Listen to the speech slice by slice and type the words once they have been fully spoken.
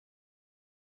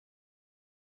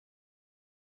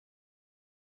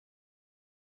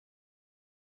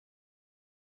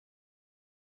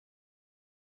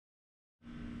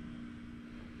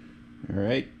All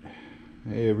right,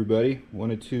 hey everybody,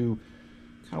 wanted to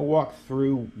kind of walk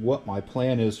through what my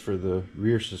plan is for the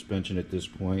rear suspension at this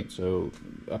point. So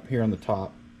up here on the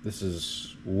top, this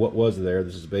is what was there.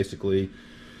 This is basically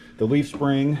the leaf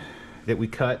spring that we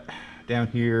cut down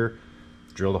here,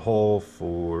 drilled a hole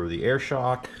for the air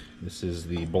shock. This is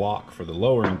the block for the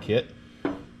lowering kit.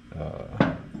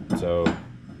 So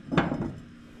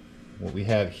what we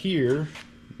have here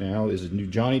now is a new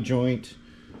Johnny joint,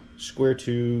 square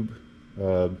tube,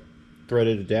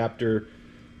 threaded adapter.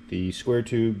 The square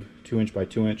tube, 2" by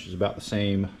 2" is about the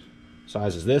same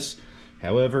size as this.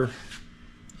 However,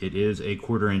 it is a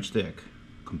 1/4 inch thick.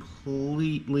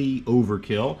 Completely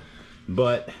overkill,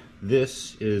 but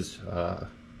this is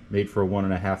made for a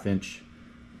 1.5 inch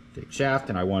thick shaft,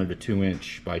 and I wanted a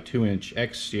 2" by 2"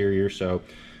 exterior, so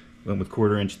went with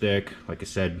 1/4 inch thick. Like I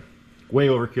said, way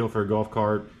overkill for a golf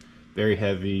cart, very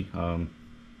heavy,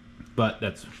 but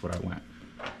that's what I went.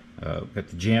 Got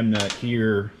the jam nut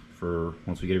here for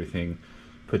once we get everything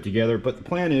put together, but the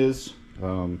plan is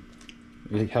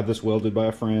we have this welded by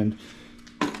a friend,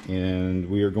 and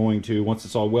we are going to, once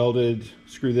it's all welded,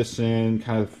 screw this in,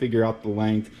 kind of figure out the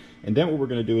length, and then what we're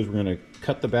going to do is we're going to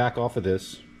cut the back off of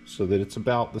this so that it's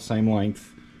about the same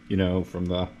length, you know, from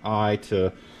the eye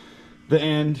to the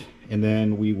end, and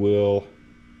then we will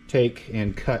take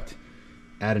and cut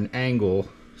at an angle.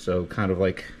 So kind of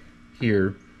like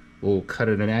here, we'll cut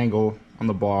at an angle on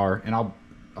the bar, and I'll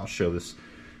show this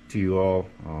to you all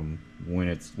when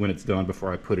it's done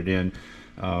before I put it in.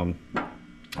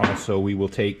 Also, we will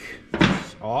take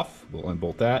this off, we'll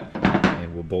unbolt that,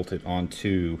 and we'll bolt it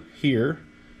onto here,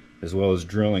 as well as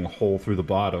drilling a hole through the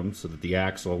bottom so that the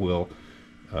axle will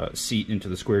seat into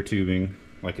the square tubing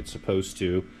like it's supposed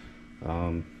to.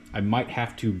 I might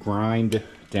have to grind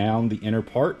down the inner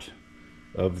part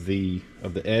of the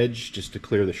edge just to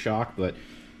clear the shock, but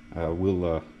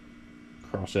we'll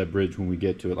cross that bridge when we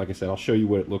get to it. Like I said, I'll show you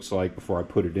what it looks like before I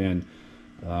put it in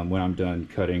when I'm done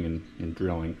cutting and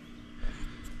drilling.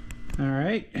 All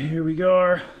right, here we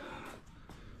go.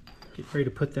 Get ready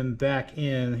to put them back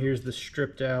in. Here's the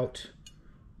stripped out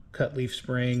cut leaf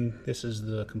spring. This is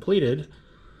the completed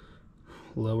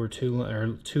lower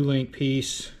two-link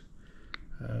piece.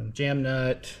 Jam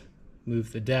nut,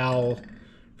 move the dowel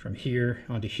from here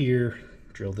onto here,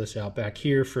 drill this out back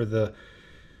here for the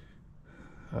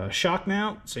shock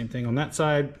mount. Same thing on that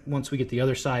side. Once we get the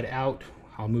other side out,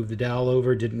 I'll move the dowel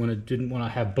over. Didn't want to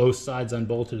have both sides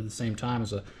unbolted at the same time. I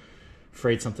was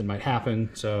afraid something might happen,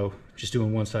 so just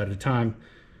doing one side at a time.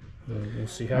 We'll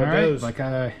see how it goes. Like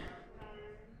I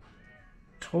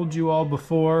told you all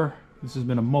before, this has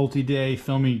been a multi-day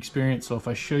filming experience, so if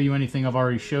I show you anything I've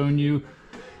already shown you,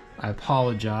 I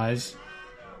apologize.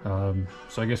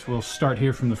 So I guess we'll start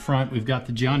here from the front. We've got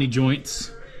the Johnny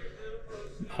joints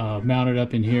mounted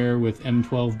up in here with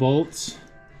M12 bolts.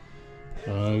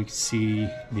 You can see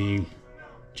the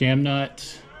jam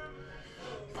nut.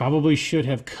 Probably should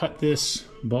have cut this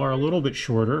bar a little bit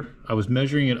shorter. I was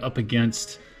measuring it up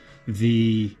against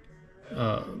the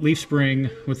leaf spring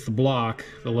with the block,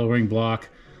 the lowering block.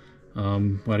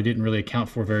 What I didn't really account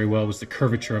for very well was the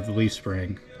curvature of the leaf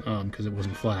spring, because it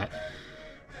wasn't flat.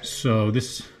 So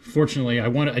this, fortunately,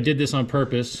 I did this on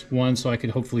purpose. One, so I could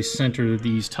hopefully center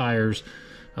these tires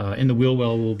in the wheel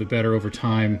well a little bit better over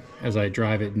time as I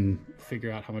drive it and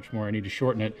figure out how much more I need to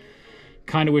shorten it.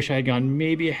 Kind of wish I had gone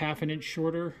maybe a 1/2 inch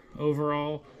shorter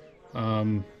overall.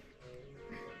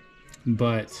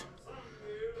 But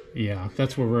yeah,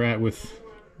 that's where we're at with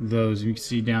those. You can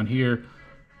see down here,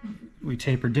 we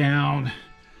taper down,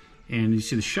 and you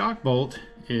see the shock bolt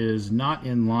is not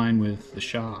in line with the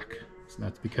shock. So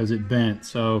that's because it bent.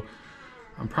 So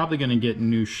I'm probably going to get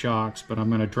new shocks, but I'm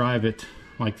going to drive it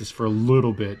like this for a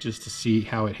little bit just to see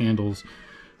how it handles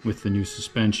with the new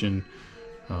suspension.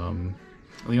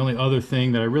 The only other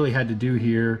thing that I really had to do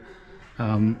here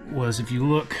was, if you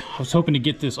look, I was hoping to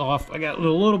get this off. I got a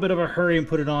little bit of a hurry and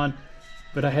put it on,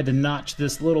 but I had to notch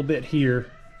this little bit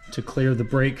here to clear the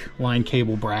brake line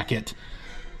cable bracket.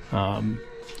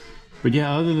 But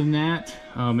yeah, other than that,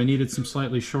 I needed some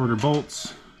slightly shorter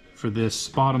bolts for this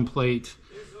bottom plate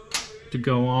to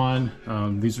go on.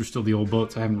 These are still the old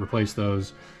bolts. I haven't replaced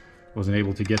those. Wasn't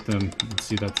able to get them. You can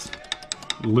see that's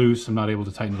loose. I'm not able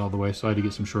to tighten it all the way, so I had to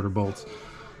get some shorter bolts.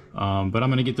 But I'm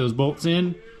going to get those bolts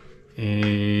in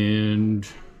and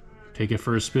take it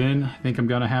for a spin. I think I'm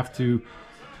going to have to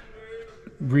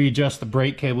readjust the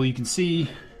brake cable. You can see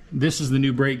this is the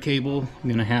new brake cable. I'm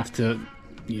going to have to,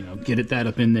 you know, get that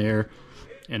up in there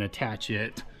and attach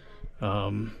it.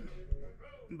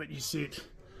 But you see it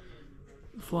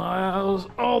flies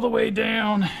all the way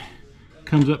down,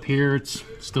 comes up here. It's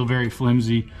still very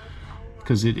flimsy.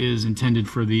 because it is intended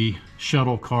for the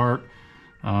shuttle cart.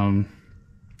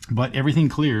 But everything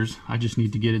clears. I just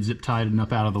need to get it zip tied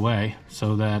enough out of the way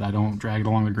so that I don't drag it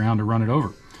along the ground or run it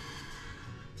over.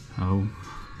 So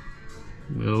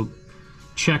we'll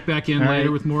check back in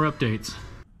later with more updates.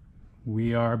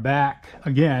 We are back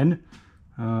again.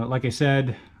 Like I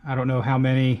said, I don't know how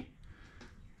many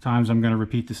times I'm going to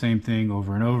repeat the same thing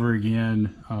over and over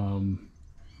again.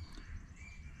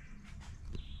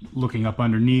 Looking up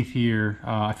underneath here,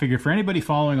 I figured for anybody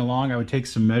following along, I would take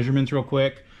some measurements real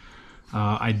quick.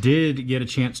 I did get a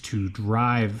chance to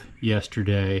drive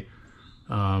yesterday.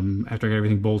 After I got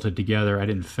everything bolted together, I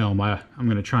didn't film. I'm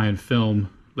going to try and film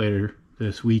later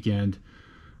this weekend.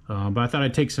 But I thought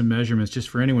I'd take some measurements just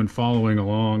for anyone following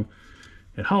along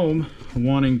at home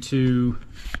wanting to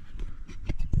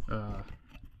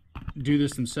do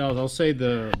this themselves. I'll say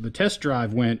the test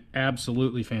drive went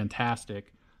absolutely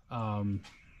fantastic.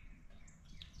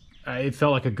 It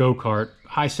felt like a go-kart,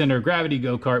 high center of gravity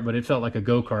go-kart, but it felt like a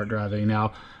go-kart driving.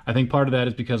 Now, I think part of that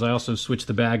is because I also switched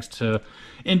the bags to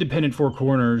independent four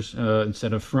corners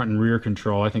instead of front and rear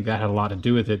control. I think that had a lot to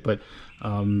do with it, but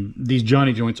these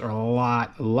Johnny joints are a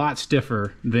lot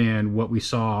stiffer than what we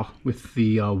saw with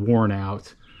the worn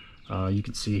out. You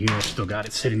can see here, I still got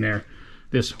it sitting there,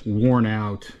 this worn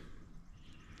out,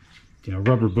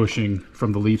 rubber bushing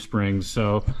from the leaf springs.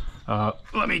 So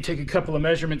let me take a couple of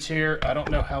measurements here. I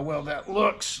don't know how well that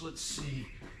looks. Let's see.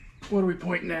 What are we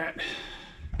pointing at?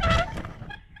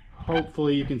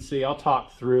 Hopefully you can see. I'll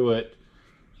talk through it.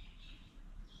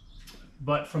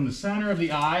 But from the center of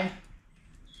the eye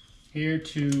here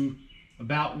to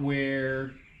about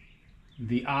where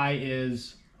the eye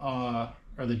is, or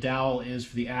the dowel is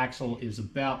for the axle, is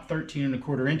about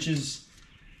 13¼ inches.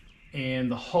 And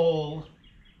the hole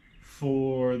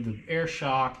for the air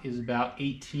shock is about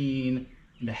 18½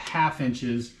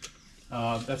 inches.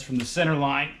 That's from the center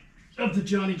line of the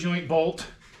Johnny joint bolt.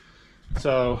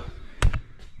 So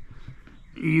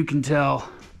you can tell.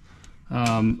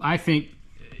 I think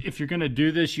if you're going to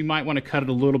do this, you might want to cut it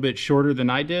a little bit shorter than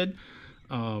I did.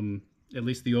 At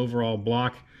least the overall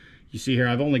block. You see here,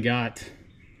 I've only got,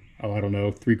 I don't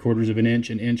know, 3/4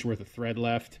 inch, an inch worth of thread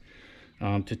left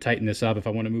to tighten this up if I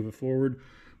want to move it forward,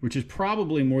 which is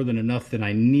probably more than enough that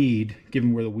I need,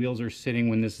 given where the wheels are sitting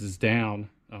when this is down.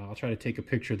 I'll try to take a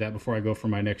picture of that before I go for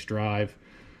my next drive.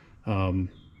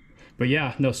 But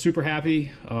yeah, no, super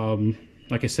happy.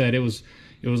 Like I said, it was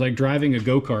like driving a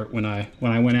go-kart when I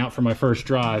went out for my first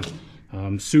drive.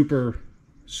 Super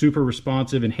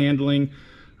responsive in handling.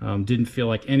 Didn't feel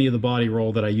like any of the body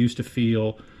roll that I used to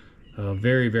feel.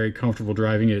 Very comfortable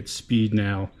driving it at speed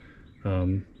now.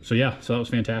 So yeah, so that was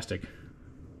fantastic.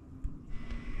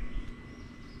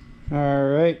 All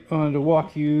right, I wanted to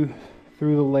walk you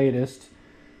through the latest.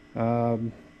 A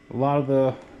lot of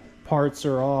the parts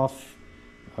are off.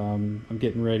 I'm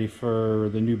getting ready for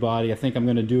the new body. I think I'm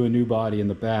going to do a new body in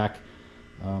the back.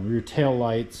 Rear tail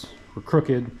lights were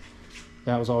crooked.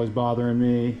 That was always bothering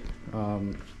me.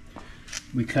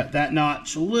 We cut that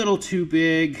notch a little too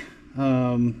big,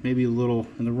 maybe a little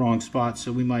in the wrong spot,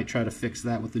 so we might try to fix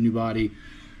that with the new body.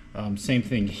 Same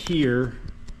thing here.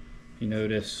 You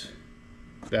notice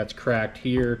that's cracked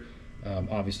here,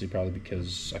 obviously probably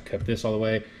because I cut this all the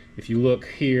way. If you look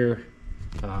here,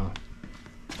 I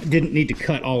didn't need to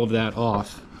cut all of that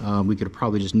off. We could have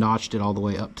probably just notched it all the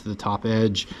way up to the top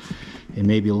edge and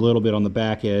maybe a little bit on the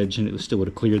back edge, and it still would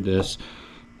have cleared this.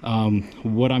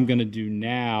 What I'm going to do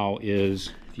now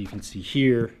is, if you can see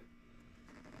here,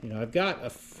 I've got a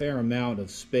fair amount of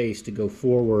space to go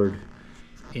forward,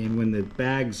 and when the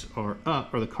bags are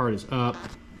up, or the cart is up,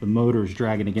 the motor is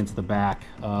dragging against the back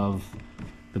of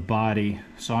the body.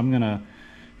 So I'm going to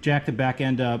jack the back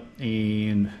end up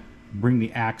and bring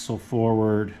the axle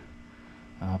forward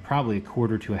probably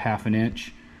 1/4 to 1/2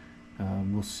 inch.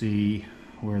 We'll see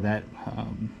where that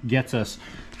gets us.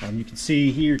 You can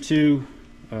see here too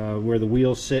where the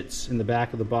wheel sits in the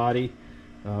back of the body.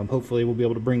 Hopefully we'll be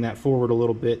able to bring that forward a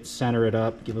little bit, center it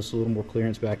up, give us a little more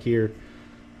clearance back here.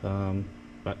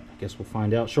 But I guess we'll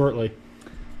find out shortly.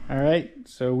 All right,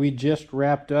 so we just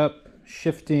wrapped up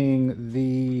shifting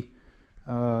the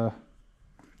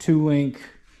 2-link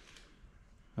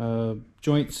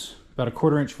joints about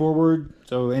 1/4 inch forward.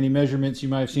 So any measurements you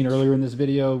might have seen earlier in this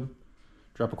video,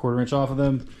 drop 1/4 inch off of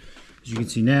them. As you can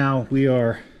see now, we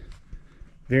are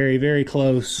very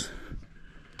close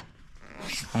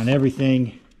on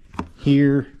everything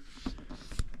here.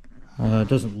 It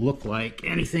doesn't look like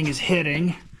anything is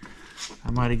hitting.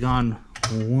 I might have gone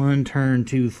one turn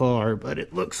too far, but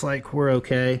it looks like we're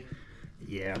okay.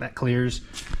 Yeah, that clears.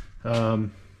 So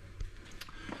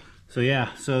yeah,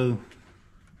 so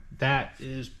that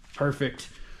is perfect.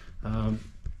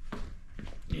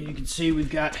 You can see we've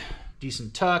got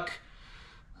decent tuck.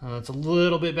 It's a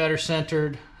little bit better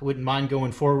centered. I wouldn't mind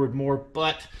going forward more,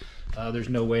 but there's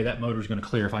no way that motor is going to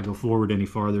clear if I go forward any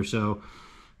farther. So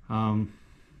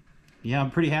yeah,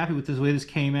 I'm pretty happy with the way this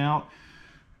came out.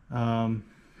 Don't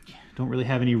really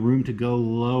have any room to go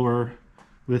lower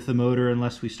with the motor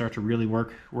unless we start to really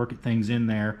work things in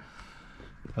there.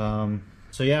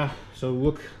 So yeah, so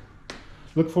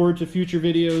look forward to future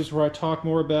videos where I talk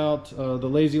more about the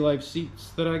Lazy Life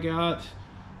seats that I got.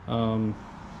 I'm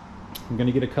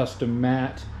gonna get a custom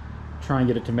mat, try and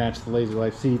get it to match the Lazy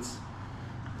Life seats.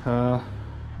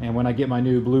 And when I get my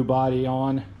new blue body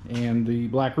on and the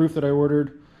black roof that I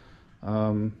ordered,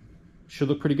 should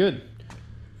look pretty good.